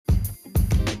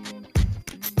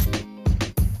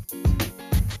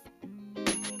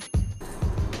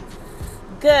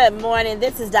Good morning.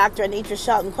 This is Dr. Anitra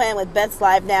Shelton Quinn with Best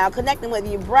Life Now, connecting with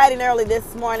you bright and early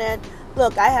this morning.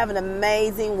 Look, I have an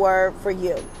amazing word for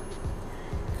you.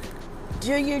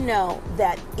 Do you know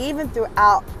that even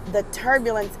throughout the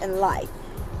turbulence in life,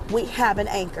 we have an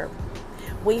anchor?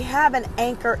 We have an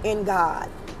anchor in God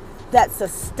that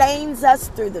sustains us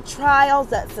through the trials,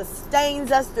 that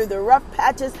sustains us through the rough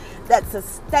patches, that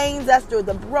sustains us through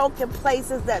the broken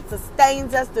places, that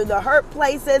sustains us through the hurt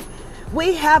places.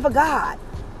 We have a God.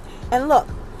 And look,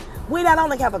 we not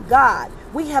only have a God,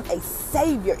 we have a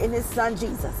Savior in His Son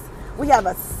Jesus. We have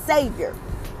a Savior.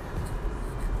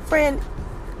 Friend,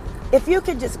 if you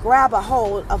could just grab a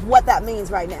hold of what that means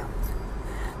right now.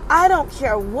 I don't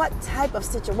care what type of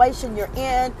situation you're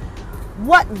in,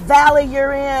 what valley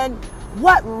you're in,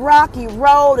 what rocky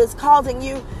road is causing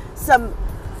you some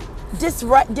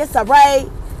disarray.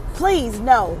 Please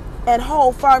know and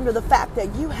hold firm to the fact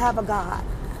that you have a God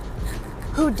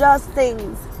who does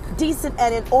things decent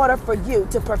and in order for you,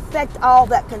 to perfect all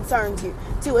that concerns you,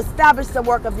 to establish the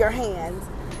work of your hands,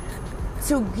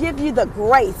 to give you the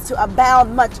grace to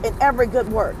abound much in every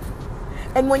good work.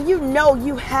 And when you know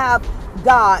you have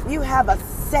God, you have a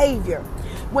Savior,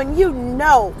 when you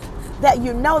know that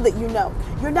you know that you know,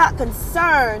 you're not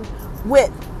concerned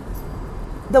with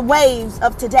the waves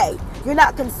of today. You're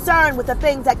not concerned with the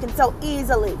things that can so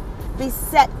easily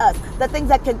beset us, the things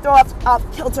that can throw us off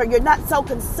kilter. You're not so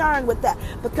concerned with that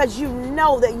because you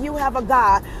know that you have a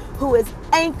God who has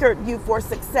anchored you for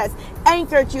success,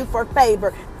 anchored you for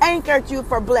favor, anchored you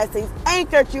for blessings,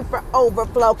 anchored you for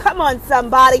overflow. Come on,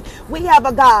 somebody. We have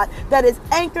a God that has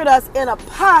anchored us in a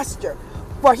posture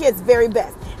for His very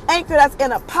best, anchored us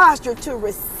in a posture to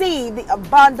receive the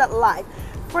abundant life.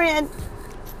 Friend,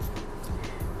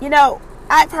 you know,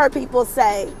 I've heard people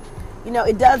say, you know,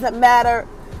 it doesn't matter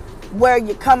where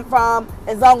you come from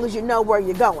as long as you know where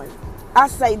you're going. I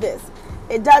say this: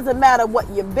 it doesn't matter what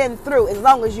you've been through as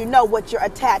long as you know what you're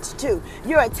attached to.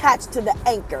 You're attached to the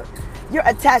anchor. You're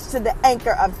attached to the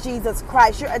anchor of Jesus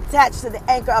Christ. You're attached to the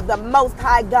anchor of the Most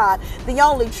High God, the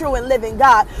only true and living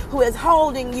God, who is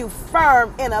holding you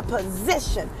firm in a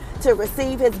position to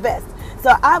receive His best.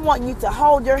 So I want you to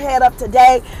hold your head up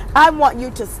today. I want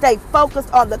you to stay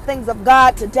focused on the things of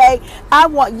God today. I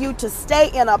want you to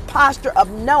stay in a posture of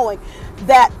knowing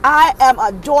that I am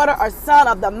a daughter or son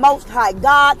of the Most High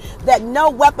God, that no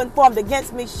weapon formed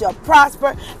against me shall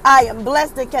prosper. I am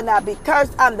blessed and cannot be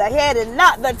cursed. I'm the head and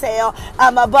not the tail.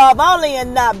 I'm above only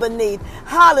and not beneath.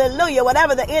 Hallelujah.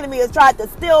 Whatever the enemy has tried to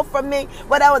steal from me,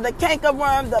 whatever the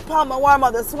cankerworm, the palmer worm,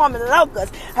 or the swarming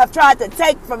locust have tried to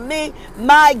take from me,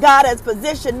 my God has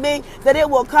positioned me that it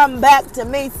will come back to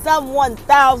me some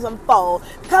 1,000-fold.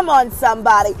 Come on,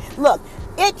 somebody. Look,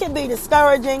 it can be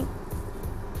discouraging.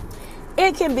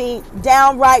 It can be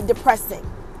downright depressing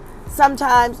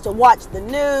sometimes to watch the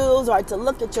news or to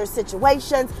look at your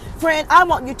situations. Friend, I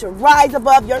want you to rise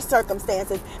above your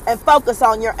circumstances and focus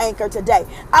on your anchor today.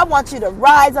 I want you to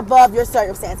rise above your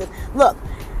circumstances. Look,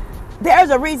 there's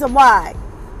a reason why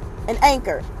an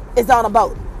anchor is on a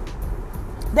boat.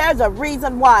 There's a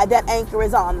reason why that anchor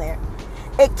is on there.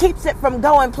 It keeps it from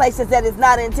going places that it's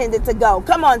not intended to go.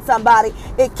 Come on, somebody.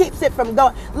 It keeps it from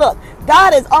going. Look,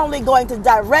 God is only going to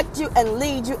direct you and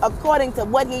lead you according to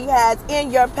what He has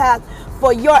in your path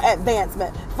for your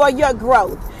advancement, for your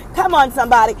growth. Come on,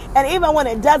 somebody. And even when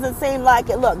it doesn't seem like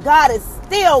it, look, God is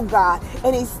still God,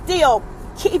 and He's still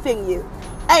keeping you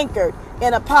anchored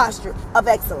in a posture of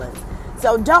excellence.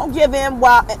 So don't give in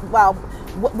while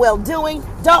well doing.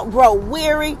 Don't grow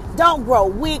weary. Don't grow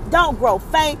weak. Don't grow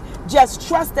faint. Just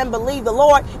trust and believe the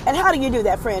Lord. And how do you do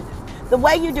that, friend? The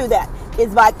way you do that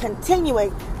is by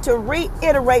continuing to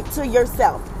reiterate to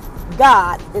yourself,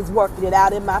 God is working it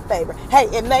out in my favor. Hey,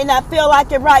 it may not feel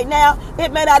like it right now.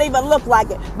 It may not even look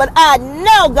like it. But I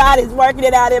know God is working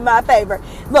it out in my favor.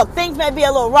 Look, things may be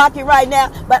a little rocky right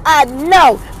now, but I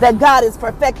know that God is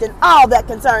perfecting all that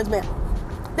concerns me.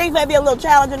 Things may be a little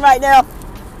challenging right now,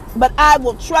 but I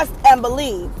will trust and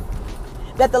believe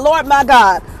that the Lord my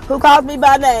God, who calls me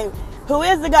by name, who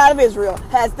is the God of Israel,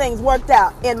 has things worked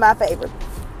out in my favor.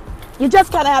 You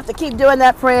just kind of have to keep doing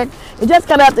that, friend. You just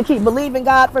kind of have to keep believing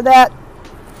God for that.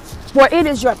 For it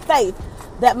is your faith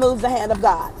that moves the hand of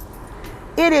God.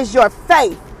 It is your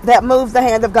faith that moves the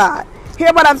hand of God.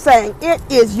 Hear what I'm saying? It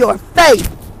is your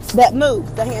faith that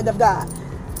moves the hand of God.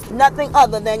 Nothing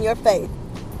other than your faith.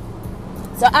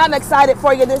 So I'm excited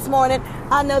for you this morning.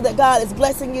 I know that God is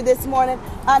blessing you this morning.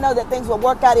 I know that things will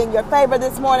work out in your favor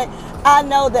this morning. I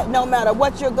know that no matter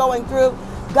what you're going through,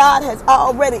 God has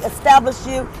already established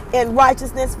you in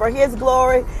righteousness for His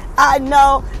glory. I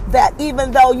know that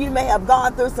even though you may have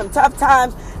gone through some tough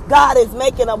times, God is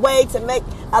making a way to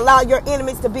allow your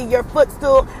enemies to be your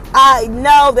footstool. I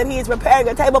know that he is preparing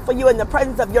a table for you in the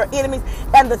presence of your enemies.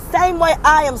 And the same way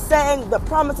I am saying the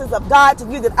promises of God to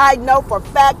you that I know for a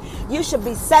fact, you should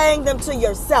be saying them to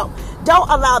yourself. Don't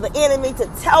allow the enemy to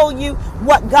tell you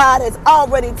what God has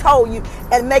already told you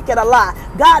and make it a lie.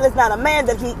 God is not a man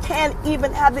that he can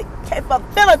even have the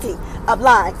capability of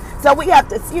lying. So we have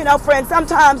to, friends,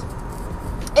 sometimes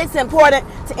it's important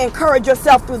to encourage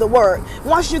yourself through the word.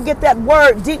 Once you get that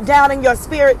word deep down in your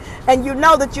spirit and you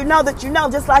know,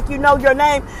 just like you know your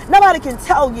name, nobody can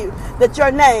tell you that your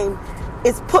name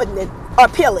is Puddin' or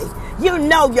Pilly. You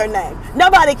know your name.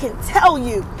 Nobody can tell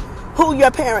you who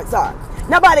your parents are.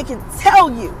 Nobody can tell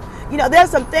you. There's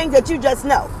some things that you just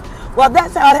know. Well,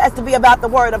 that's how it has to be about the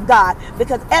word of God.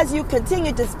 Because as you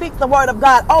continue to speak the word of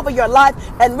God over your life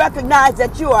and recognize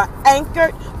that you are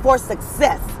anchored for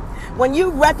success, when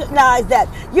you recognize that,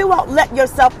 you won't let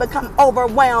yourself become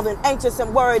overwhelmed and anxious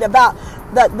and worried about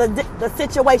the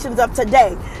situations of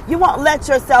today. You won't let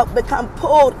yourself become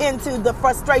pulled into the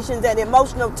frustrations and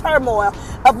emotional turmoil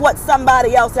of what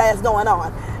somebody else has going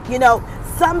on.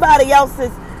 Somebody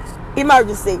else's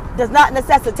emergency does not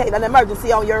necessitate an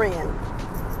emergency on your end.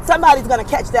 Somebody's going to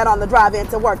catch that on the drive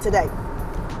into work today.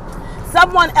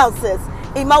 Someone else's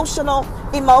emotional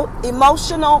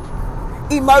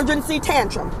emergency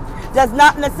tantrum does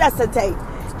not necessitate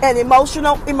an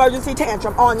emotional emergency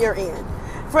tantrum on your end.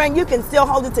 Friend, you can still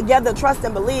hold it together, trust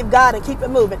and believe God, and keep it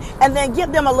moving. And then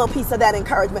give them a little piece of that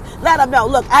encouragement. Let them know,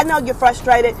 look, I know you're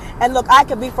frustrated, and look, I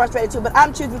can be frustrated too, but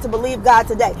I'm choosing to believe God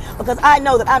today because I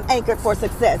know that I'm anchored for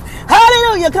success.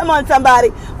 Hallelujah. Come on, somebody.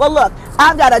 Well, look,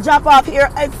 I've got to jump off here.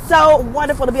 It's so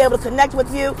wonderful to be able to connect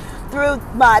with you through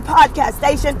my podcast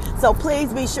station. So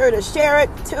please be sure to share it,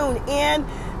 tune in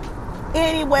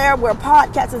anywhere where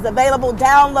podcast is available.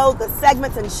 Download the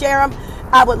segments and share them.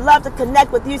 I would love to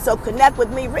connect with you, so connect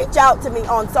with me. Reach out to me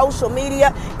on social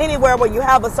media, anywhere where you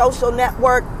have a social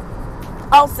network.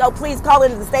 Also, please call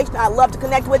into the station. I'd love to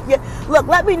connect with you. Look,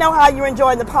 let me know how you're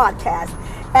enjoying the podcast.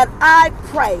 And I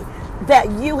pray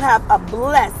that you have a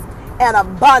blessed and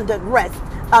abundant rest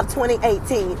of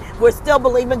 2018. We're still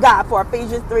believing God for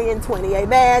Ephesians 3:20.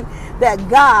 Amen. That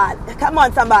God, come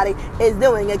on somebody, is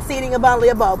doing exceeding abundantly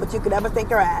above what you could ever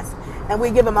think or ask. And we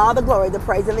give him all the glory, the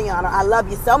praise, and the honor. I love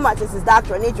you so much. This is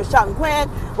Dr. Anitra Shelton Quinn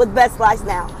with Best Life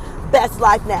Now. Best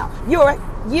Life Now.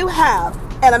 You have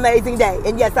an amazing day.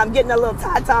 And yes, I'm getting a little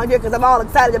tight-tongued here because I'm all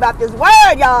excited about this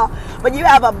word, y'all. But you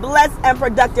have a blessed and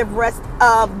productive rest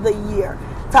of the year.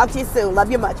 Talk to you soon.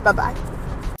 Love you much. Bye-bye.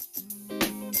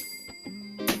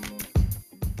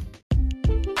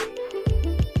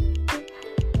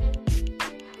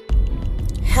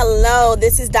 Hello,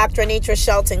 this is Dr. Anitra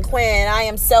Shelton Quinn. I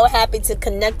am so happy to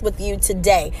connect with you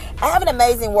today. I have an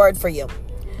amazing word for you.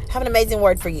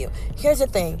 Here's the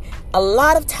thing. A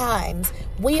lot of times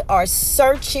we are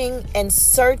searching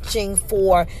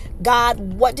for God.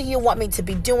 What do you want me to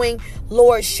be doing?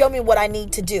 Lord, show me what I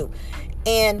need to do.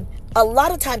 And a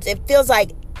lot of times it feels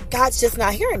like God's just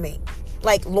not hearing me.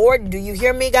 Like, Lord, do you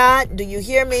hear me, God? Do you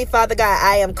hear me, Father God?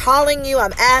 I am calling you,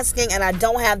 I'm asking, and I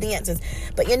don't have the answers.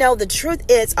 But the truth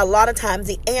is, a lot of times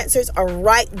the answers are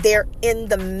right there in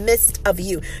the midst of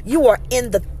you. You are in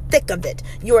the thick of it.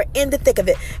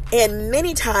 And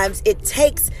many times it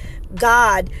takes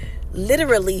God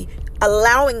literally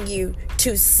allowing you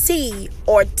to see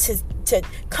or to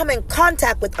come in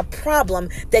contact with a problem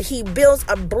that he builds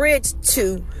a bridge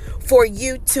to for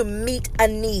you to meet a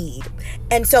need.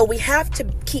 And so we have to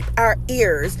keep our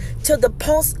ears to the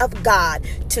pulse of God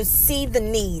to see the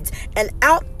needs. And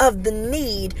out of the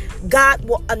need, God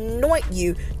will anoint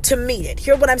you to meet it.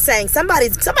 Hear what I'm saying?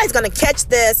 Somebody's going to catch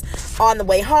this on the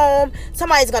way home.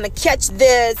 Somebody's going to catch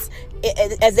this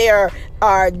as they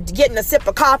are getting a sip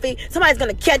of coffee. Somebody's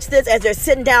going to catch this as they're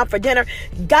sitting down for dinner.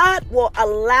 God will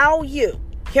allow you,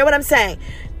 hear what I'm saying,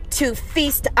 to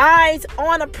feast eyes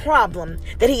on a problem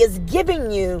that he is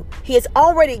giving you. He has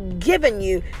already given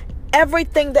you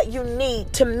everything that you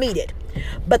need to meet it.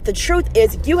 But the truth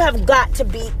is, you have got to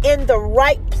be in the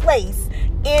right place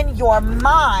in your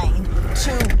mind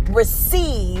to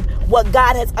receive what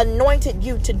God has anointed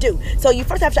you to do. So you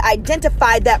first have to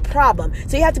identify that problem.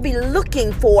 So you have to be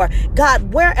looking for,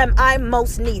 God, where am I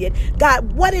most needed?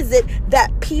 God, what is it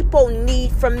that people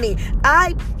need from me?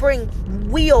 I bring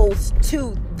wheels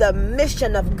to the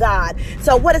mission of God.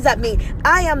 So what does that mean?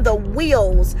 I am the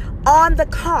wheels on the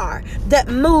car that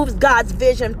moves God's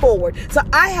vision forward. So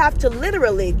I have to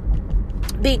literally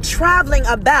be traveling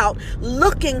about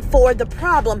looking for the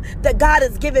problem that God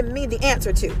has given me the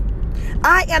answer to.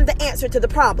 I am the answer to the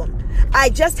problem. I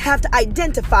just have to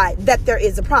identify that there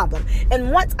is a problem.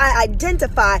 And once I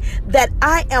identify that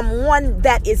I am one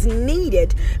that is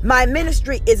needed, my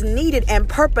ministry is needed and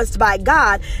purposed by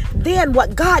God, then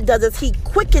what God does is he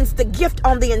quickens the gift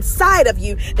on the inside of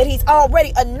you that he's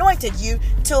already anointed you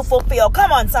to fulfill.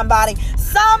 Come on, somebody.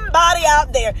 Somebody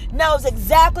out there knows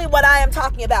exactly what I am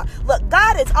talking about. Look,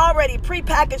 God has already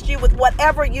prepackaged you with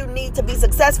whatever you need to be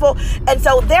successful. And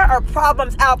so there are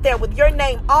problems out there with your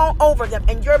name all over them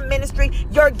and your ministry,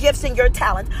 your gifts and your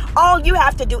talents. All you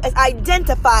have to do is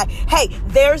identify, hey,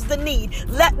 there's the need.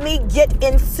 Let me get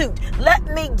in suit. Let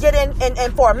me get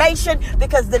in formation,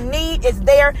 because the need is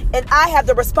there and I have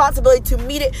the responsibility to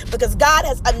meet it, because God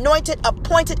has anointed,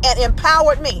 appointed, and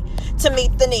empowered me to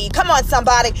meet the need. Come on,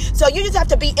 somebody. So you just have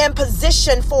to be in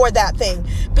position for that thing.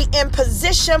 Be in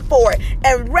position for it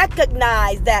and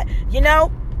recognize that,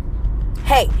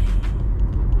 hey,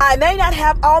 I may not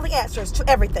have all the answers to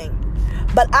everything,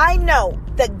 but I know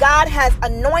that God has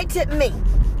anointed me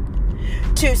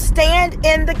to stand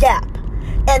in the gap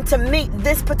and to meet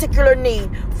this particular need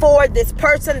for this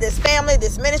person, this family,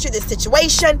 this ministry, this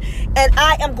situation, and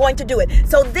I am going to do it.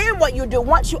 So then what you do,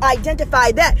 once you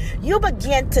identify that, you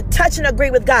begin to touch and agree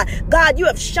with God. God, you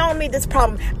have shown me this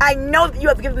problem. I know that you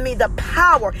have given me the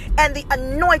power and the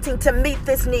anointing to meet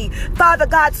this need. Father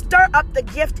God, stir up the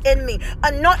gift in me.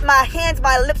 Anoint my hands,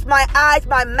 my lips, my eyes,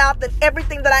 my mouth, and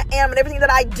everything that I am and everything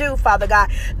that I do, Father God,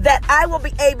 that I will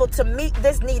be able to meet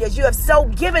this need as you have so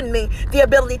given me the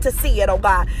ability to see it, oh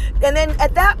God. And then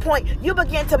at that point, you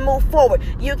begin to move forward.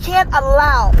 You can't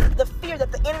allow the fear that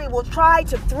the enemy will try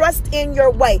to thrust in your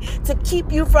way to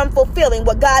keep you from fulfilling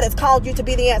what God has called you to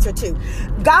be the answer to.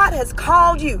 God has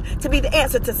called you to be the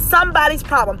answer to somebody's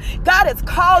problem. God has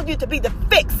called you to be the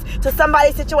fix to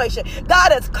somebody's situation.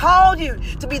 God has called you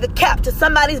to be the cap to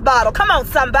somebody's bottle. Come on,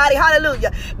 somebody.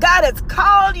 Hallelujah. God has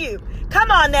called you.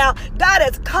 Come on now. God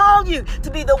has called you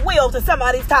to be the wheel to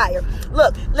somebody's tire.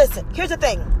 Look, listen, here's the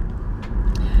thing.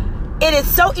 It is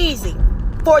so easy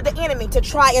for the enemy to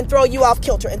try and throw you off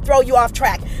kilter and throw you off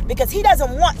track, because he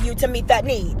doesn't want you to meet that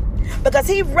need. Because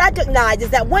he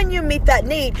recognizes that when you meet that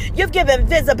need, you've given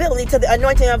visibility to the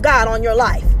anointing of God on your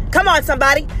life. Come on,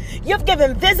 somebody. You've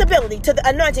given visibility to the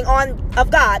anointing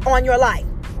of God on your life.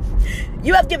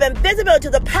 You have given visibility to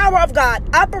the power of God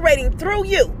operating through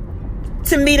you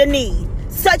to meet a need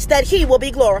such that he will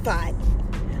be glorified.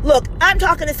 Look, I'm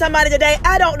talking to somebody today.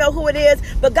 I don't know who it is,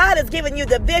 but God has given you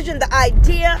the vision, the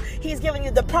idea. He's given you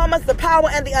the promise, the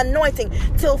power, and the anointing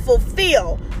to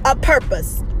fulfill a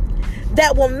purpose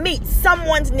that will meet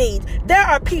someone's needs. There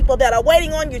are people that are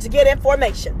waiting on you to get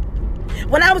information.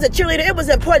 When I was a cheerleader, it was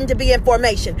important to be in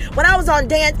formation. When I was on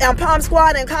Pom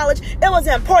Squad in college, it was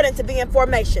important to be in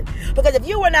formation. Because if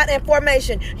you were not in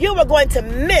formation, you were going to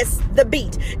miss the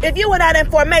beat. If you were not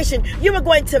in formation, you were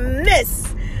going to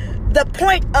miss the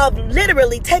point of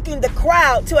literally taking the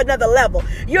crowd to another level.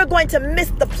 You're going to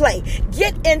miss the play.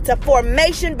 Get into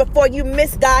formation before you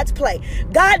miss God's play.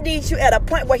 God needs you at a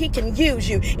point where he can use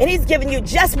you, and he's giving you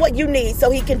just what you need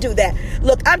so he can do that.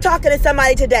 Look, I'm talking to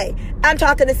somebody today. I'm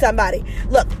talking to somebody.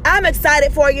 Look, I'm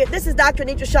excited for you. This is Dr.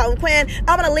 Anitra Shelton Quinn.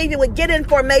 I'm going to leave you with get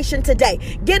information today.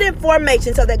 Get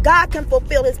information so that God can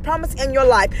fulfill his promise in your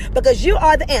life, because you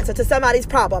are the answer to somebody's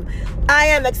problem. I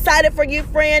am excited for you,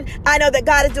 friend. I know that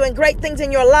God is doing great things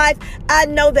in your life. I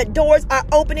know that doors are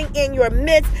opening in your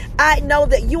midst. I know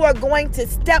that you are going to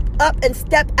step up and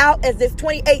step out as this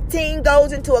 2018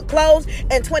 goes into a close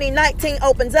and 2019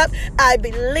 opens up. I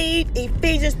believe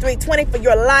Ephesians 3:20 for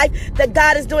your life, that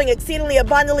God is doing exceedingly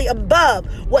abundantly above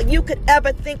what you could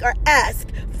ever think or ask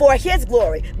for his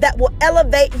glory, that will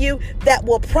elevate you, that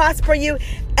will prosper you,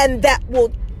 and that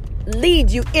will lead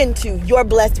you into your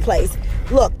blessed place.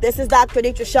 Look, this is Dr.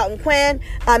 Anitra Shelton Quinn.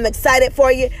 I'm excited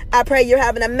for you. I pray you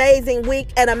have an amazing week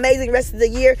and amazing rest of the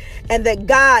year, and that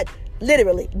God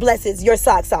literally blesses your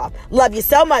socks off. Love you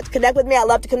so much. Connect with me. I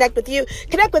love to connect with you.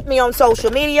 Connect with me on social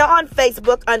media, on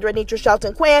Facebook under Anitra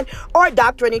Shelton Quinn or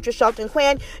Dr. Anitra Shelton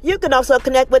Quinn. You can also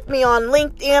connect with me on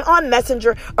LinkedIn, on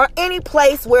Messenger, or any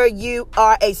place where you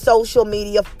are a social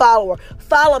media follower.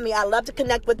 Follow me. I love to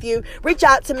connect with you. Reach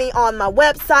out to me on my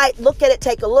website. Look at it.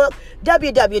 Take a look.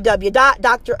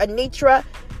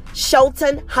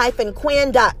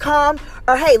 www.dranitra-Shelton-Quinn.com,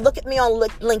 or hey, look at me on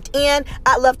LinkedIn.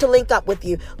 I'd love to link up with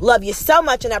you. Love you so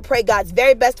much, and I pray God's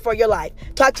very best for your life.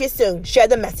 Talk to you soon. Share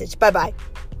the message. Bye-bye.